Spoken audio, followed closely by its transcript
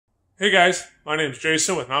Hey guys, my name is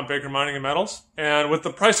Jason with Mount Baker Mining and Metals, and with the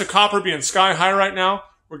price of copper being sky high right now,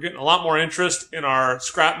 we're getting a lot more interest in our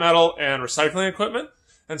scrap metal and recycling equipment.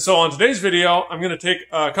 And so on today's video, I'm going to take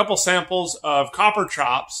a couple samples of copper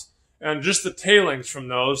chops and just the tailings from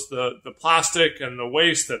those, the plastic and the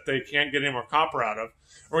waste that they can't get any more copper out of.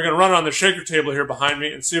 We're going to run it on the shaker table here behind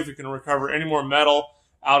me and see if we can recover any more metal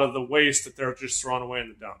out of the waste that they're just throwing away in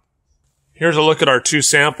the dump. Here's a look at our two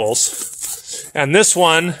samples. And this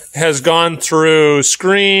one has gone through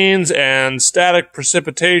screens and static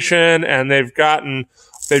precipitation, and they've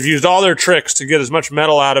used all their tricks to get as much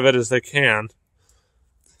metal out of it as they can.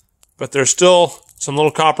 But there's still some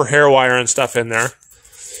little copper hair wire and stuff in there.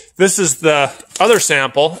 This is the other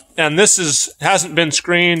sample, and this hasn't been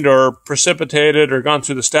screened or precipitated or gone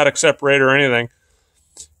through the static separator or anything.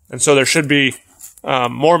 And so there should be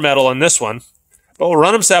more metal in this one. But we'll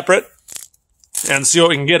run them separate and see what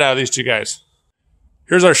we can get out of these two guys.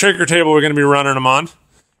 Here's our shaker table we're going to be running them on.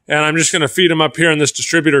 And I'm just going to feed them up here in this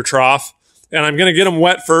distributor trough. And I'm going to get them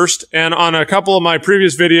wet first. And on a couple of my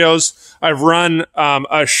previous videos, I've run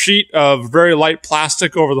a sheet of very light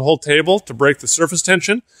plastic over the whole table to break the surface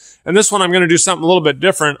tension. And this one I'm going to do something a little bit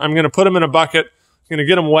different. I'm going to put them in a bucket, I'm going to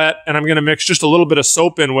get them wet, and I'm going to mix just a little bit of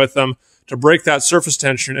soap in with them to break that surface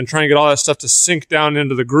tension and try and get all that stuff to sink down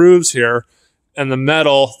into the grooves here. And the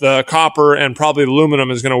metal, the copper, and probably the aluminum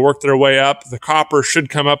is going to work their way up. The copper should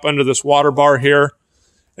come up under this water bar here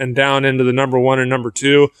and down into the number 1 and number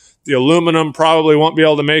 2. The aluminum probably won't be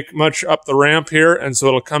able to make much up the ramp here, and so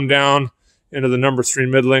it'll come down into the number 3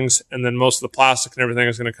 middlings, and then most of the plastic and everything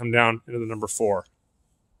is going to come down into the number 4.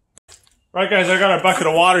 Right, guys, I got our bucket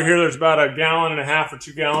of water here. There's about 1.5 gallons or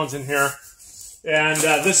 2 gallons in here. And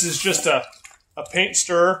this is just a paint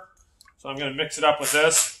stirrer, so I'm going to mix it up with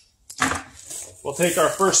this. We'll take our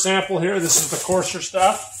first sample here. This is the coarser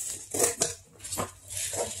stuff.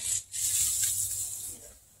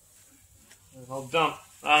 And I'll dump,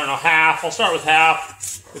 I don't know, half. I'll start with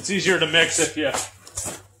half. It's easier to mix if you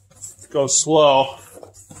go slow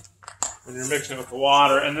when you're mixing it with the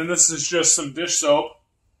water. And then this is just some dish soap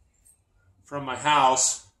from my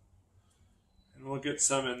house. And we'll get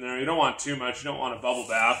some in there. You don't want too much. You don't want a bubble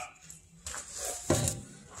bath.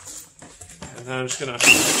 And then I'm just going to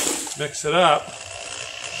mix it up.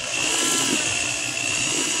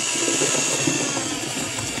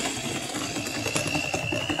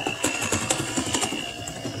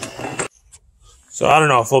 So I don't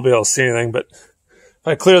know if we'll be able to see anything, but if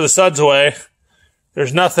I clear the suds away,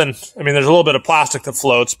 there's nothing. I mean, there's a little bit of plastic that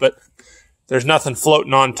floats, but there's nothing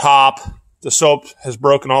floating on top. The soap has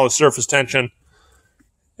broken all the surface tension,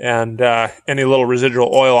 and any little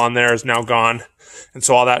residual oil on there is now gone. And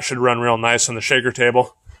so all that should run real nice on the shaker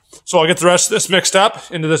table. So I'll get the rest of this mixed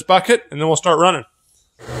up into this bucket, and then we'll start running.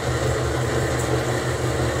 All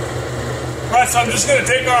right, so I'm just going to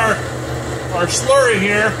take our slurry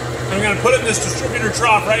here, and I'm going to put it in this distributor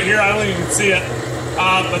trough right here. I don't think you can see it.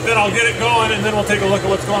 But then I'll get it going, and then we'll take a look at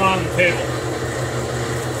what's going on the table.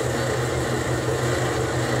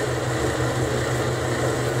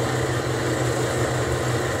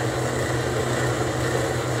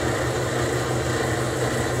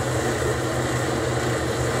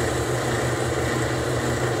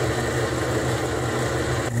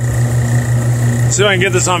 See if I can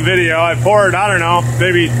get this on video. I poured, I don't know,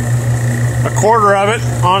 maybe 1/4 of it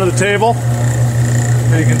onto the table.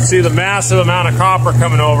 And you can see the massive amount of copper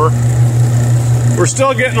coming over. We're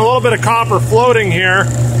still getting a little bit of copper floating here.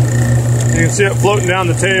 You can see it floating down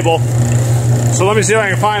the table. So let me see if I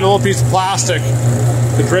can find a little piece of plastic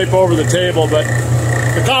to drape over the table. But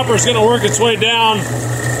the copper is going to work its way down.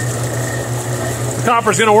 The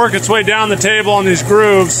copper is going to work its way down the table in these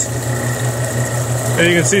grooves. And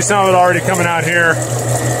you can see some of it already coming out here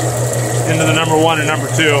into the number 1 and number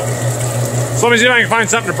 2. So let me see if I can find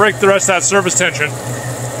something to break the rest of that surface tension.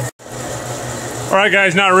 All right,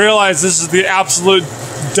 guys, now I realize this is the absolute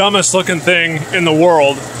dumbest looking thing in the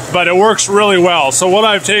world, but it works really well. So what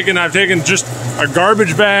I've taken just a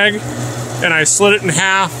garbage bag and I slit it in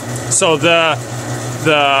half so the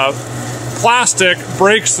plastic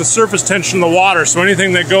breaks the surface tension of the water, so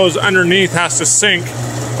anything that goes underneath has to sink.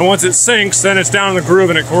 And once it sinks, then it's down in the groove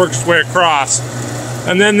and it works its way across.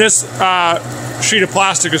 And then this sheet of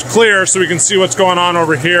plastic is clear so we can see what's going on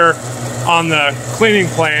over here on the cleaning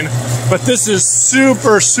plane. But this is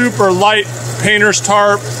super, super light painter's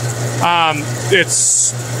tarp.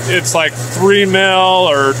 It's like 3 mil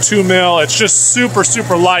or 2 mil. It's just super,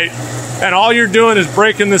 super light. And all you're doing is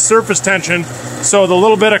breaking the surface tension. So the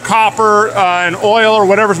little bit of copper and oil or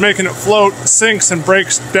whatever's making it float sinks and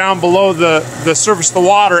breaks down below the surface of the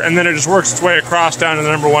water, and then it just works its way across down to the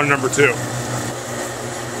number 1 and number 2.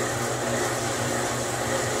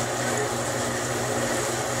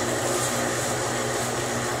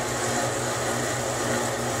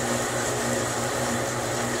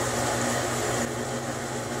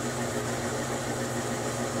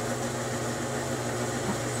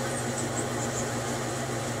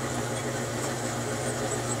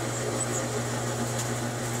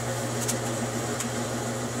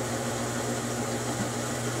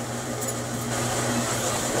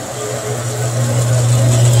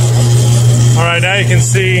 you can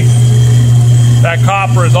see, that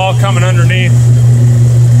copper is all coming underneath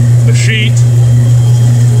the sheet.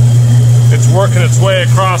 It's working its way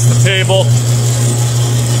across the table.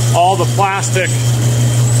 All the plastic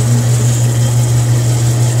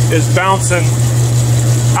is bouncing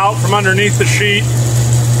out from underneath the sheet,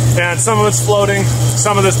 and some of it's floating.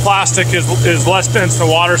 Some of this plastic is less dense than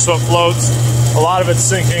water, so it floats. A lot of it's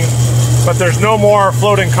sinking, but there's no more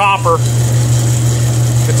floating copper.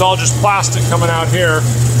 It's all just plastic coming out here.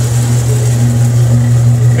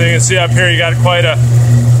 And you can see up here you got quite a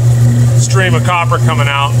stream of copper coming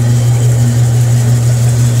out.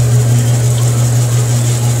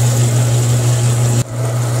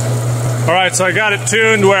 Alright, so I got it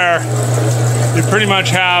tuned where you pretty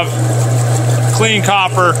much have clean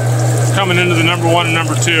copper coming into the number 1 and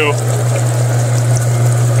number 2.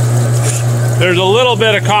 There's a little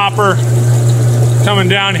bit of copper coming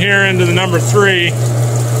down here into the number 3,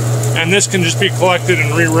 and this can just be collected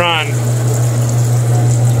and rerun.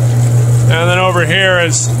 And then over here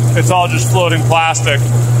it's all just floating plastic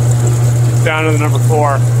down to the number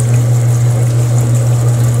 4.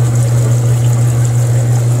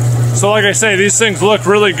 So like I say, these things look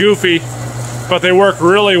really goofy, but they work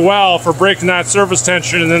really well for breaking that surface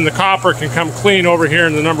tension, and then the copper can come clean over here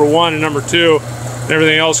in the number 1 and number 2, and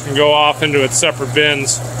everything else can go off into its separate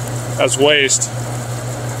bins as waste.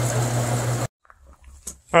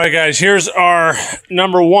 Alright guys, here's our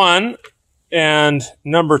number 1 and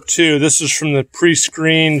number 2. This is from the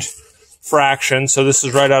pre-screened fraction, so this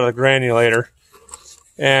is right out of the granulator.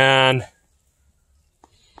 And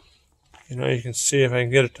you can see if I can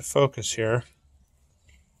get it to focus here.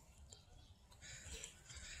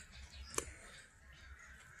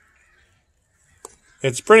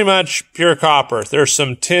 It's pretty much pure copper. There's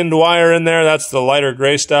some tinned wire in there. That's the lighter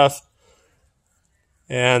gray stuff.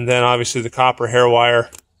 And then obviously the copper hair wire.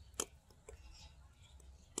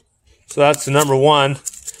 So that's the number 1.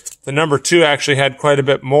 The number 2 actually had quite a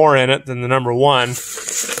bit more in it than the number 1.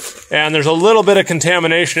 And there's a little bit of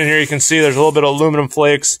contamination in here. You can see there's a little bit of aluminum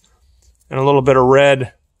flakes and a little bit of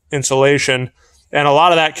red insulation. And a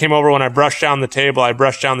lot of that came over when I brushed down the table. I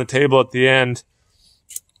brushed down the table at the end.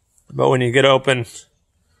 But when you get it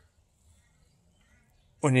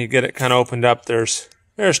kind of opened up, there's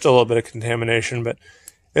still a little bit of contamination, but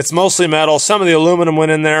it's mostly metal. Some of the aluminum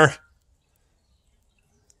went in there.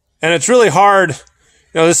 And it's really hard.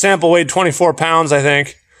 This sample weighed 24 pounds, I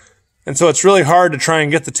think. And so it's really hard to try and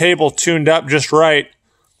get the table tuned up just right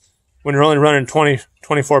when you're only running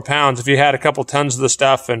 24 pounds. If you had a couple tons of the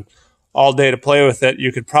stuff and all day to play with it,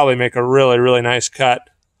 you could probably make a really, really nice cut.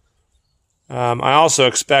 I also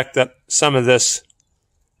expect that some of this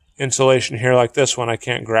insulation here, like this one, I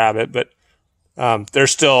can't grab it, but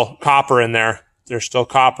there's still copper in there. There's still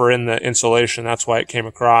copper in the insulation. That's why it came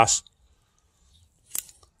across.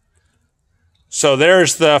 So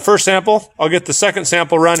there's the first sample. I'll get the second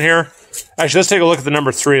sample run here. Actually, let's take a look at the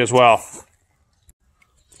number 3 as well.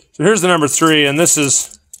 So here's the number 3, and this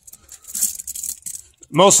is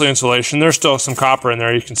mostly insulation. There's still some copper in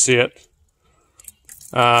there. You can see it.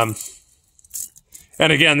 And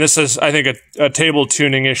again, this is, I think, a table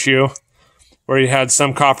tuning issue where you had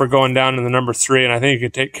some copper going down in the number 3, and I think you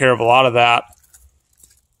could take care of a lot of that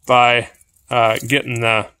by getting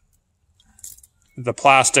the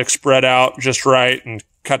plastic spread out just right and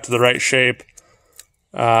cut to the right shape.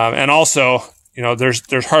 And also,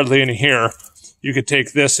 there's hardly any here. You could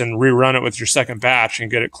take this and rerun it with your second batch and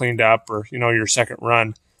get it cleaned up, or, your second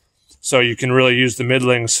run. So you can really use the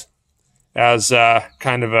middlings as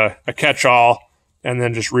kind of a catch-all, and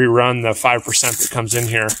then just rerun the 5% that comes in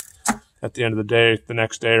here at the end of the day, the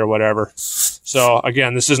next day or whatever. So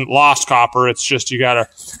again, this isn't lost copper. It's just you got to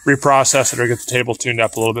reprocess it or get the table tuned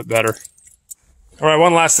up a little bit better. All right,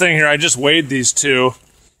 one last thing here. I just weighed these two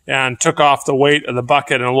and took off the weight of the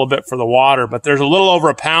bucket and a little bit for the water, but there's a little over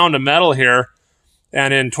a pound of metal here.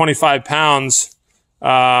 And in 25 pounds,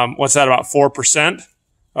 what's that, about 4%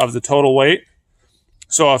 of the total weight?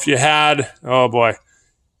 So if you had, oh boy,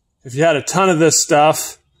 if you had a ton of this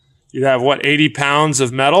stuff, you'd have, what, 80 pounds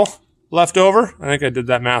of metal left over? I think I did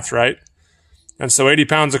that math right. And so 80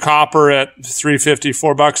 pounds of copper at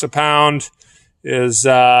 $3.50, $4 a pound is,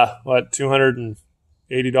 what, $280?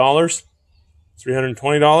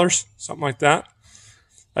 $320? Something like that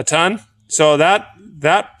a ton. So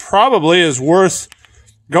that probably is worth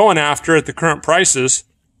going after at the current prices.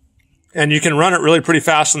 And you can run it really pretty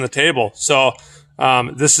fast on the table. So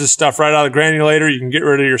this is stuff right out of the granulator. You can get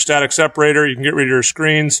rid of your static separator. You can get rid of your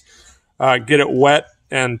screens, get it wet,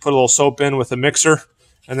 and put a little soap in with a mixer,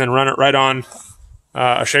 and then run it right on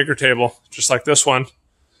a shaker table, just like this one,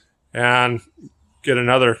 and get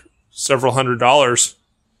another several $100s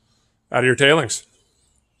out of your tailings.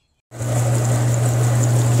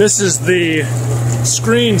 This is the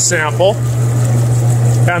screen sample,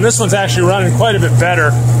 and this one's actually running quite a bit better.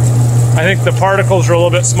 I think the particles are a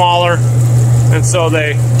little bit smaller, and so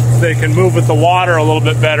they can move with the water a little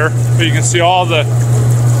bit better. But you can see all the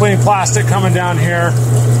clean plastic coming down here.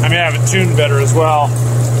 I mean, I have it tuned better as well.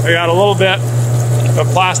 I got a little bit of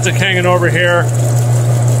plastic hanging over here,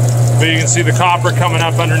 but you can see the copper coming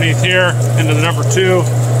up underneath here into the number 2,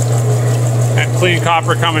 and clean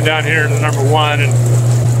copper coming down here into number 1.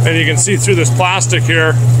 And you can see through this plastic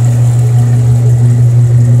here,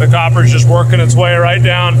 the copper is just working its way right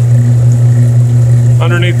down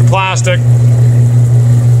underneath the plastic.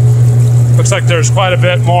 Looks like there's quite a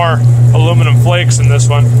bit more aluminum flakes in this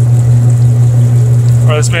one.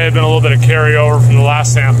 Or this may have been a little bit of carryover from the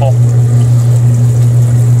last sample.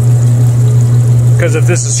 Because if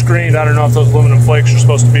this is screened, I don't know if those aluminum flakes are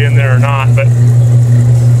supposed to be in there or not, but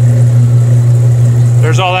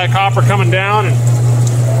there's all that copper coming down, and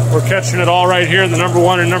we're catching it all right here in the number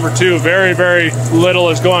 1 and number 2. Very, very little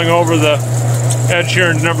is going over the edge here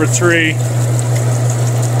in number 3.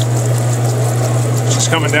 Just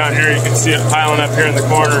coming down here, you can see it piling up here in the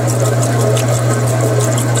corner.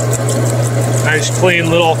 Nice clean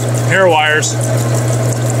little hair wires.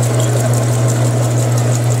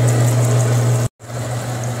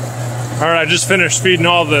 All right, I just finished feeding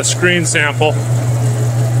all the screen sample,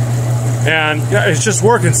 and yeah, it's just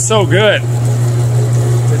working so good.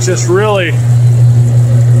 It's just really,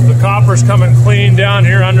 the copper's coming clean down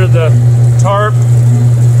here under the tarp.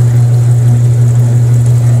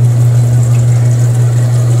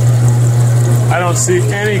 I don't see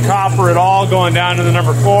any copper at all going down to the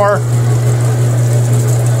number 4.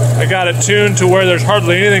 I got it tuned to where there's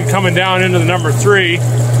hardly anything coming down into the number 3.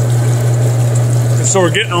 And so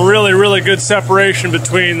we're getting really, really good separation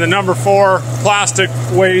between the number 4 plastic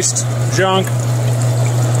waste junk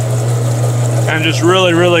and just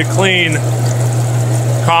really, really clean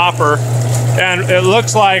copper. And it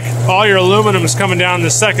looks like all your aluminum is coming down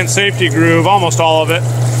the second safety groove, almost all of it.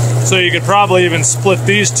 So you could probably even split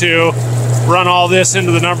these two, run all this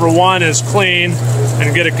into the number 1 as clean,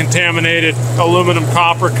 and get a contaminated aluminum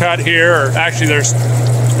copper cut here. Or actually, there's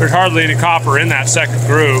hardly any copper in that second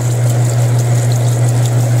groove.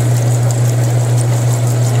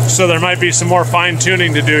 So there might be some more fine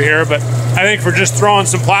tuning to do here, but I think for just throwing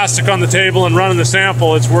some plastic on the table and running the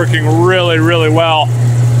sample, it's working really, really well.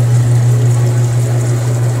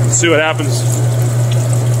 Let's see what happens.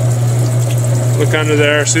 Look under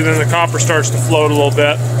there. See, then the copper starts to float a little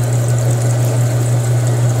bit.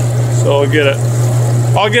 So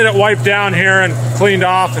I'll get it wiped down here and cleaned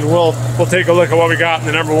off, and we'll take a look at what we got in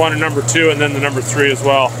the number 1 and number 2, and then the number 3 as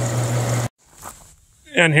well.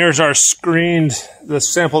 And here's our the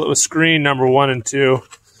sample that was screened, number 1 and 2.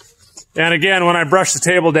 And again, when I brushed the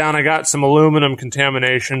table down, I got some aluminum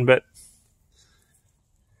contamination, but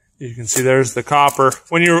you can see there's the copper.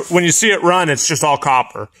 When you see it run, it's just all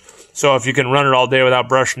copper. So if you can run it all day without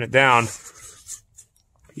brushing it down,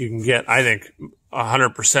 you can get, I think,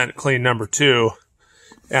 100% clean number 2.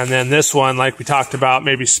 And then this one, like we talked about,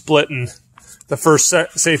 maybe splitting the first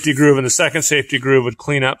safety groove and the second safety groove would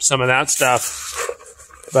clean up some of that stuff.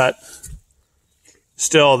 But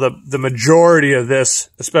still, the majority of this,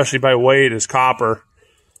 especially by weight, is copper.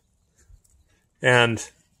 And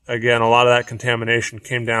again, a lot of that contamination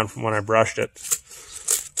came down from when I brushed it.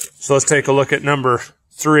 So let's take a look at number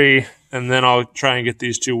 3, and then I'll try and get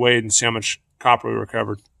these two weighed and see how much copper we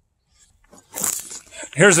recovered.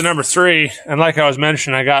 Here's the number 3, and like I was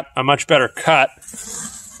mentioning, I got a much better cut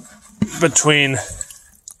between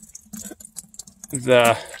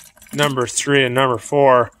the number 3 and number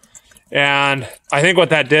 4. And I think what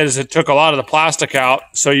that did is it took a lot of the plastic out,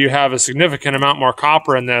 so you have a significant amount more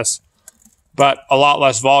copper in this, but a lot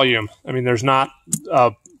less volume. I mean, there's not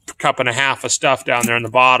a cup and a half of stuff down there in the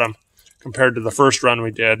bottom compared to the first run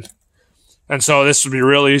we did. And so this would be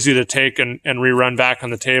real easy to take and rerun back on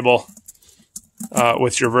the table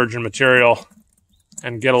with your virgin material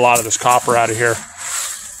and get a lot of this copper out of here.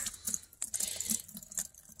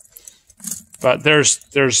 But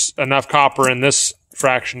there's enough copper in this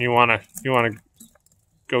fraction you want to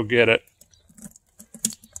go get it.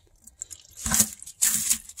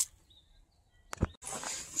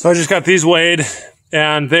 So I just got these weighed,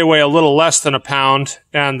 and they weigh a little less than a pound,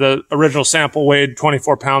 and the original sample weighed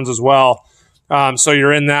 24 pounds as well. So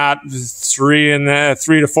you're in that 3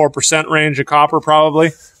 to 4% range of copper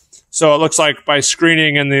probably. So it looks like by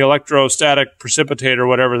screening in the electrostatic precipitator,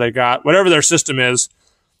 whatever they got, whatever their system is,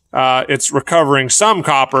 it's recovering some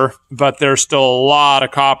copper, but there's still a lot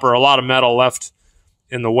of copper, a lot of metal left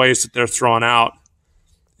in the waste that they're throwing out.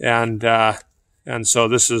 And so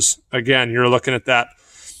this is, again, you're looking at that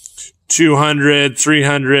 $200,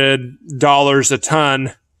 $300 a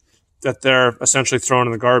ton that they're essentially throwing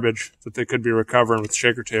in the garbage that they could be recovering with the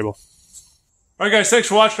shaker table. All right, guys, thanks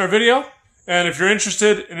for watching our video. And if you're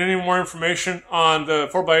interested in any more information on the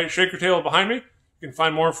 4x8 shaker table behind me, you can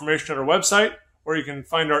find more information on our website, or you can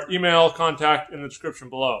find our email contact in the description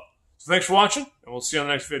below. So thanks for watching, and we'll see you on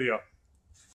the next video.